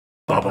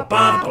Hi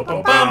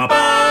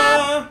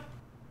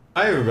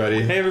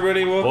everybody. Hey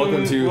everybody,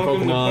 welcome to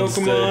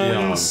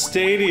Pokémon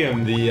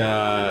Stadium.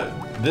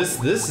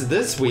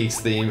 This week's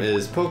theme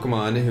is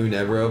Pokemon who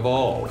never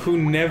evolve. Who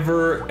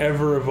never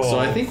ever evolve. So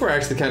I think we're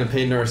actually kind of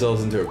painting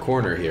ourselves into a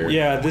corner here.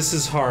 Yeah, this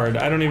is hard.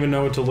 I don't even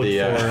know what to look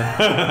for.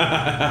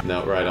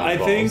 No, right on.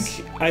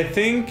 I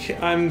think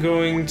I'm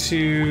going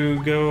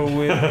to go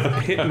with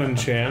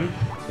Hitmonchan.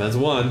 That's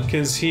one.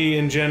 Because he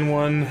in Gen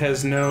 1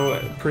 has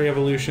no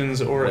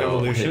pre-evolutions or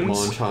evolutions.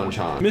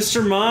 Hitmonchan.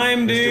 Mr.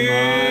 Mime,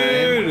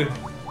 dude!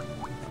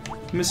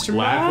 Mr.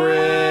 Mime!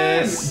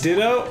 Lapras!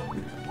 Ditto!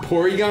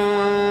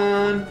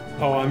 Porygon!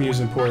 Oh, I'm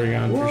using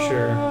Porygon for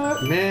sure.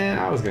 Man,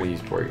 I was gonna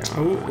use Porygon.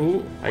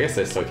 Ooh. I guess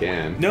I still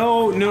can.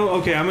 No,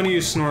 okay, I'm gonna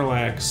use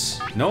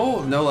Snorlax. No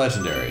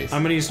legendaries.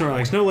 I'm gonna use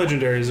Snorlax. No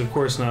legendaries, of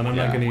course not. I'm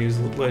not gonna use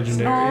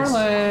legendaries.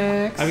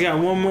 Snorlax! I've got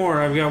one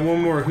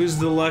more. Who's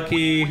the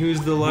lucky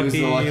last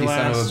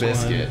son of a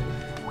biscuit?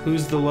 One?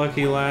 Who's the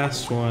lucky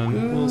last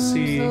one? We'll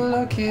see. Who's the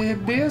lucky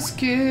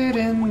biscuit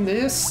in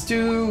this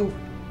stew?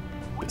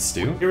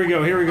 Stew? Here we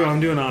go. I'm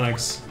doing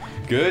Onyx.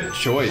 Good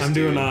choice. I'm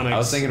doing Onyx. I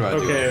was thinking about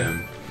doing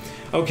him.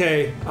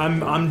 Okay,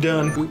 I'm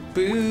done. Boo,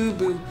 boo,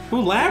 boo.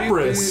 Ooh,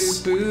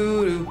 Lapras. Boo,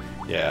 boo, boo.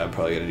 Yeah, I'm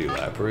probably gonna do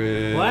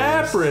Lapras.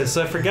 Lapras,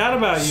 I forgot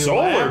about you.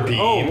 Solar Beam.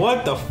 Oh,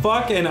 what the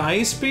fuck? An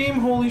Ice Beam?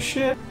 Holy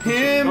shit.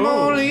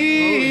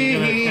 Hitmonlee. You're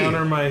gonna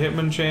counter my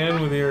Hitmonchan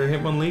with your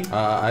Hitmonlee?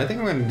 I think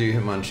I'm gonna do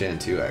Hitmonchan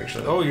too,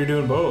 actually. Oh, you're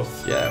doing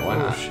both. Yeah, why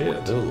not? Oh shit.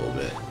 We'll do a little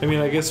bit. I mean,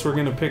 I guess we're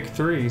gonna pick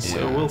 3,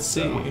 so we'll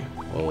see. So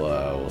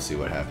we'll see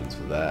what happens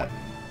with that.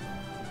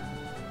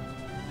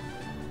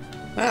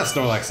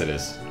 Snorlax it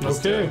is.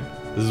 Okay.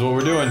 This is what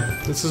we're doing.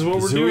 This is what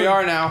we're This is doing. who we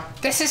are now.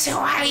 This is who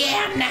I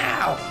am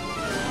now.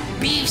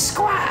 Beef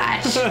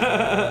squash.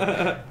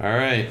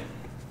 Alright.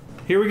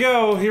 Here we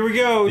go.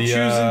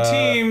 Choosing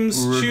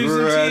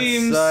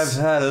teams. I've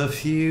had a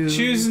few.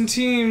 Choosing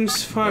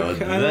teams. Fuck.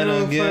 But I don't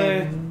know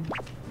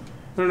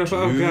if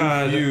oh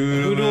god.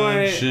 Who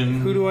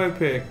do I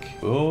pick?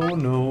 Oh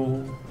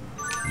no.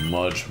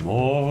 Much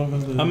more.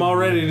 I'm all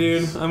ready,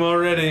 dude. I'm all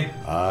ready.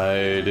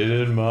 I did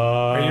it my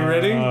Are you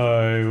ready?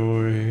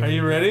 way. Are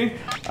you ready?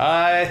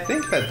 I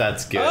think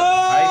that's good. Oh,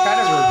 I kind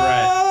of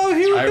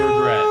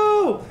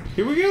regret.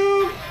 Here we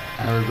go.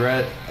 I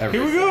regret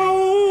everything. Here we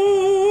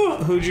go.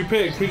 Who'd you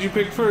pick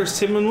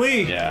first?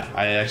 Hitmonlee. Yeah,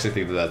 I actually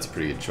think that's a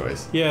pretty good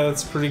choice. Yeah,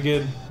 that's pretty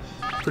good.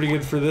 Pretty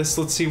good for this.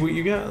 Let's see what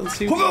you got.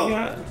 Show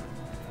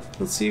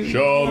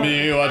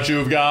me what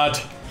you've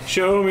got.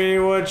 Show me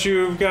what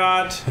you've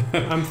got.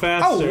 I'm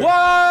faster. Oh, what?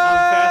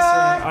 I'm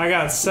faster. I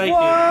got Psychic.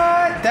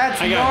 What? That's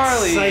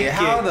gnarly. Psychic.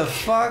 How the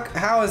fuck?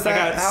 How is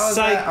that? How is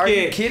that? Are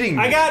you kidding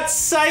me? I got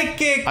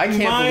Psychic. I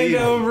can't Mind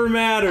believe over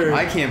matter.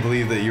 I can't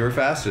believe that you were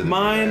faster than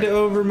Mind me.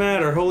 over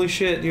matter. Holy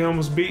shit, you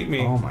almost beat me.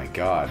 Oh my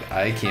god.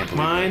 I can't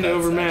believe Mind that's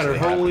over matter. actually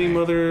Holy happening.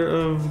 mother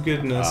of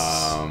goodness.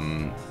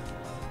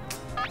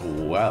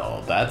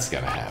 Well, that's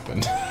gonna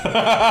happen.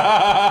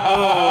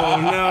 Oh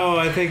no,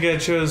 I think I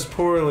chose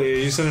poorly. Are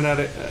you sending out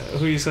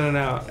who are you sending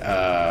out?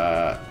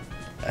 I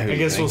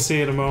guess we'll see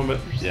in a moment.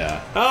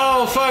 Yeah.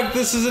 Oh fuck,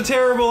 this is a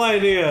terrible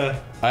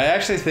idea. I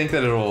actually think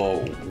that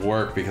it'll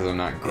work because I'm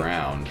not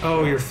ground.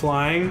 Oh, you're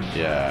flying?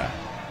 Yeah.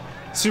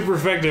 Super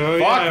effective. Oh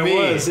Fuck yeah, me.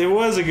 It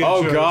was a good choice.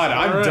 Oh god,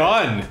 I'm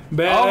done.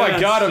 Badass, oh my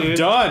god, I'm dude.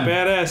 done.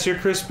 Badass, you're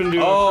crisp and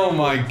doing Oh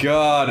my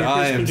god, You're I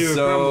crisp am and doing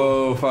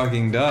so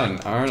fucking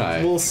done, aren't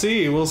I? We'll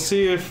see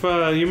if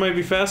you might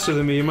be faster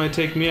than me. You might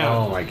take me out.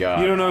 Oh my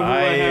god. You don't know who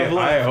I have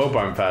left. I hope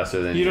I'm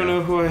faster than you. You don't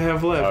know who I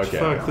have left. Okay.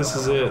 Fuck, this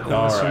is it.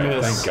 Unless you Alright,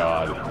 miss. thank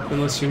god.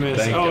 Unless you miss.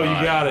 Thank oh, God.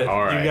 you got it.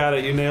 Alright. You got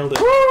it. You nailed it.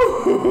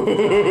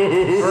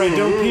 Alright,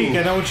 don't peek.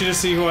 I don't want you to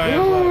see who I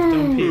have left.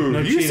 Don't peek. No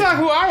You cheating. saw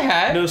who I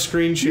had. No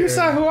screen share. You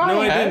saw who I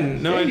had. No, I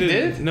didn't. No, Yeah, I you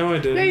didn't. did. No, I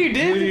didn't. Yeah, you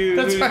did.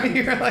 That's why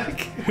you're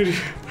like.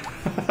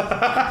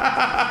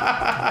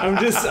 I'm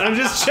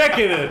just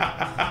checking it.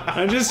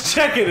 I'm just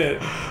checking it.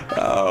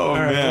 Oh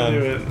right, man.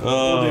 we'll do it.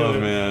 Oh We'll do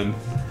it. man.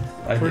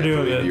 I We're can't doing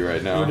believe it. you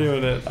right now. We're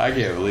doing it. I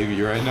can't believe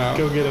you right now.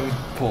 Go get him.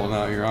 Pulling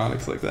out your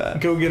Onyx like that.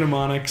 Go get him,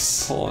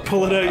 Onyx. Pull it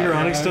out your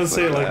out Onyx. your Don't Onyx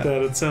say it like like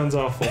that. It sounds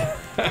awful.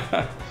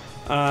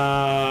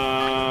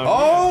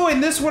 Oh, in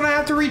this one I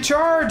have to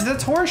recharge.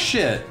 That's horse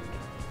shit.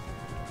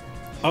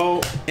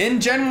 Oh.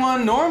 In Gen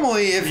 1,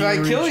 normally, if I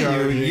kill you,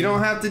 recharging. you don't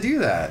have to do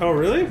that. Oh,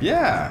 really?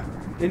 Yeah.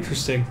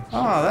 Interesting.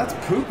 Oh, that's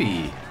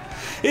poopy.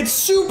 It's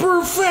super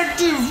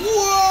effective.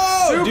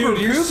 Whoa, Super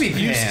dude, poopy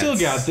you pants. still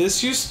got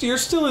this. You're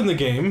still in the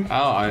game.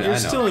 Oh, I know. You're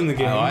still in the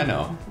game. Oh, I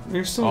know.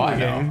 You're still in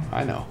the game.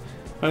 I know.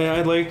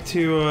 I'd like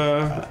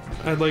to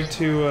beat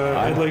you,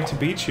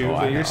 Oh, I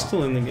but know. you're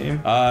still in the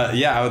game.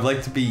 Yeah, I would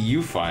like to be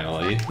you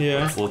finally.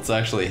 Yeah. Let's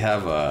actually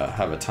have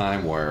a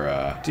time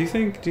where Do you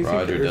think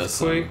Roger the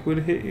does earthquake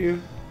would hit you?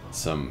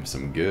 some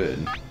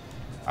good.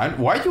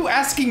 Why are you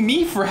asking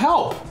me for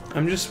help?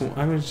 I'm just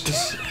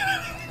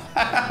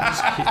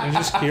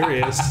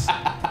curious.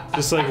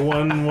 Just like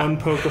one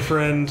poke a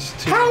friend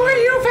to How are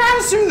you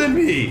faster than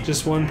me?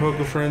 just one poke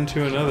a friend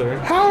to another.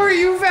 How are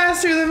you faster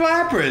faster than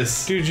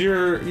Lapras. Dude,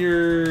 you're.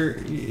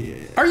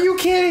 Are you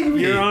kidding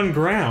me? You're on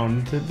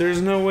ground.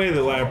 There's no way that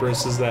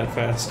Lapras is that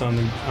fast on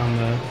the.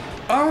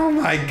 Oh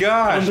my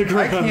gosh! On the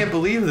ground. I can't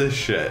believe this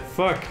shit.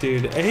 Fuck,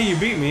 dude. Hey, you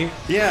beat me.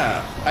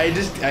 Yeah,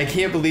 I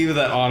can't believe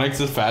that Onix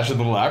is faster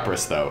than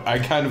Lapras though. I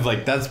kind of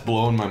like that's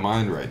blowing my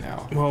mind right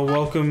now. Well,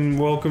 welcome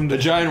to the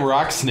giant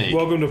rock snake.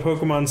 Welcome to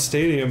Pokemon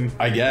Stadium.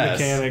 I guess.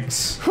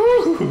 Mechanics.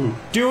 Whew.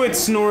 Do it,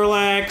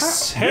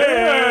 Snorlax.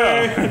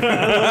 Hey!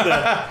 I love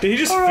that. Did he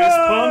just fist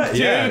pump,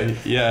 dude? Yeah.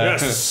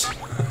 Yes.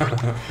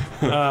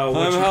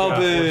 I'm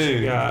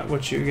helping.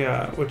 What you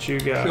got?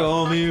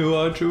 Show me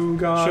what you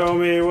got. Show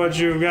me what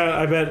you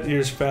got. I bet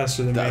you're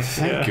faster than me.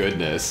 Thank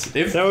goodness.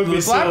 If that would be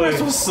silly.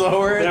 Lapras was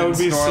slower, that would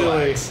be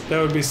Snorlax. silly.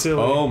 That would be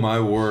silly. Oh my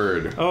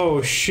word.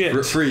 Oh shit.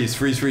 Freeze.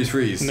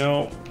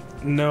 No.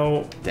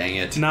 Dang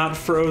it. Not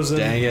frozen.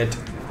 Dang it.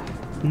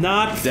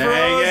 Not frozen.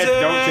 Dang it.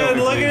 Don't kill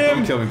me, Look please. at him.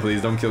 Don't kill me,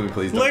 please. Don't kill me,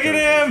 please. Look at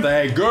him.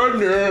 Thank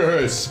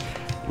goodness.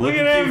 Look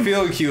at him. You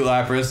feel cute,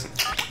 Lapras.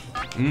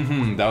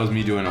 That was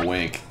me doing a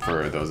wink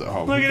for those at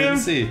home. Look at him.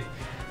 See.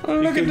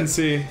 Oh, look at him.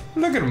 See.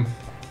 Look at him.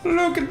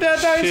 Look at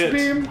that ice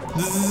beam.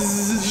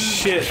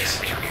 Shit.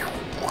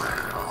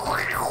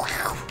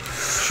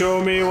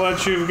 Show me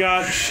what you've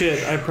got.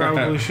 Shit, I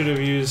probably should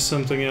have used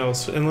something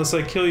else. Unless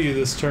I kill you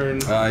this turn.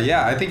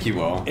 Yeah, I think you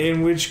will.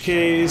 In which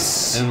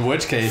case...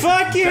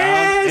 Fuck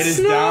yeah! It is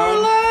down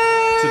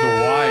to the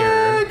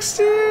wire.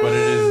 Dude. But it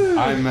is...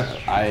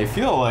 I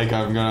feel like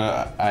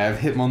I have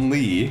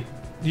Hitmonlee.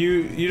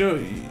 You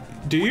don't...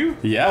 Do you?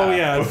 Yeah. Oh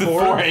yeah, with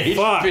 4 HP.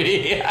 Fuck.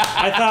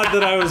 I thought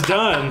that I was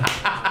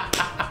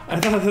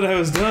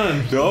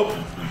done. Nope.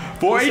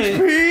 4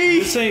 HP!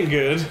 This ain't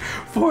good.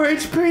 4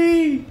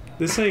 HP!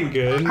 This ain't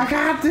good. I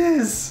got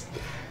this!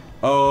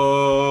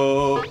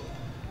 Oh...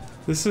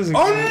 This isn't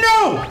good.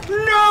 Oh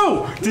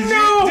no! Did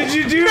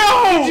you do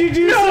something?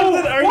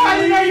 Why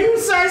did I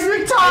use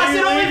Seismic Toss?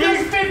 It only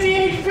does 50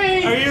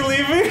 HP! Are you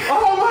leaving?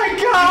 Oh my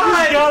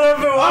god!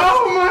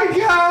 Oh my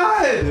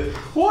god!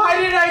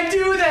 Why did I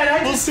do that?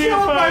 I just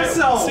killed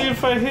myself! See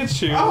if I hit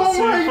you. Oh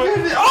my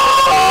goodness!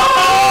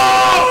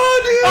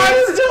 Oh! Dude!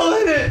 I'm still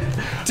in it!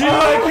 Dude,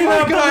 I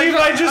cannot believe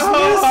I just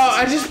missed!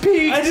 I just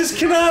peeked! I just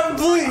cannot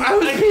believe... I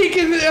was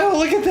peeking! Oh,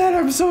 look at that!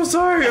 I'm so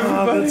sorry,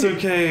 everybody! Oh, that's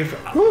okay.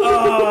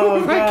 Oh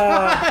my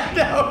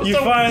god! You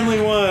finally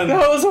won!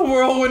 That was a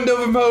whirlwind of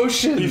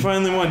emotion! You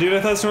finally won. Dude,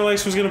 I thought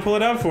Snorlax was gonna pull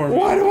it out for me.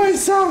 Why do I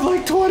sound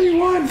like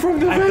 21 from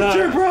the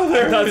Venture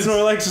Brothers? I thought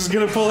Snorlax was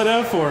gonna pull it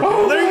out for me.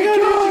 Oh there my you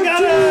go,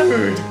 god,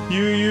 dude!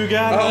 You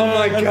got oh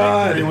my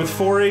god! With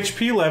 4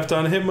 HP left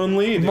on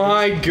Hitmonlee, dude.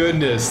 My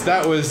goodness,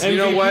 that was, MVP. You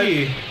know what?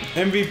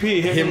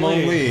 MVP,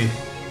 Hitmonlee.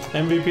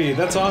 MVP.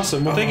 That's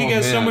awesome. Well, thank you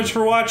guys so much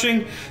for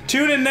watching.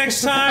 Tune in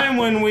next time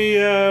when we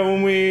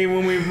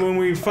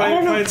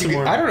fight some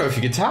more. I don't know if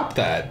you could top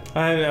that.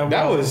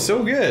 That was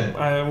so good.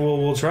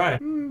 We'll try.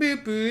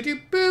 Boop boop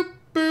boop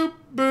boop boop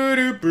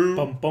boop.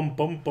 Bum bum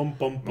bum bum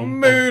bum bum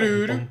bum.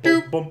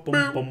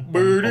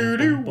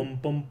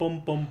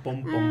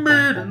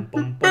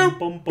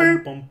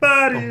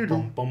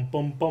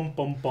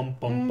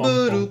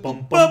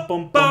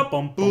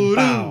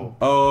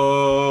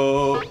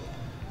 Oh.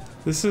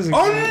 This isn't.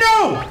 Oh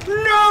no!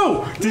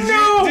 No! Did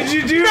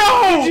you do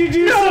something?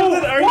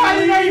 Why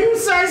did I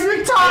use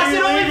Seismic Toss?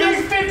 It only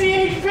does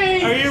 50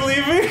 HP! Are you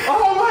leaving?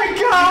 Oh my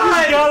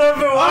god!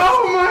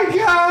 Oh my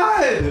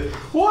god!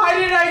 Why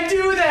did I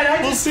do that?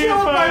 I just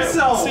killed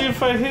myself! See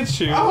if I hit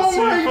you. Oh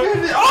my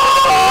goodness!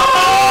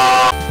 Oh!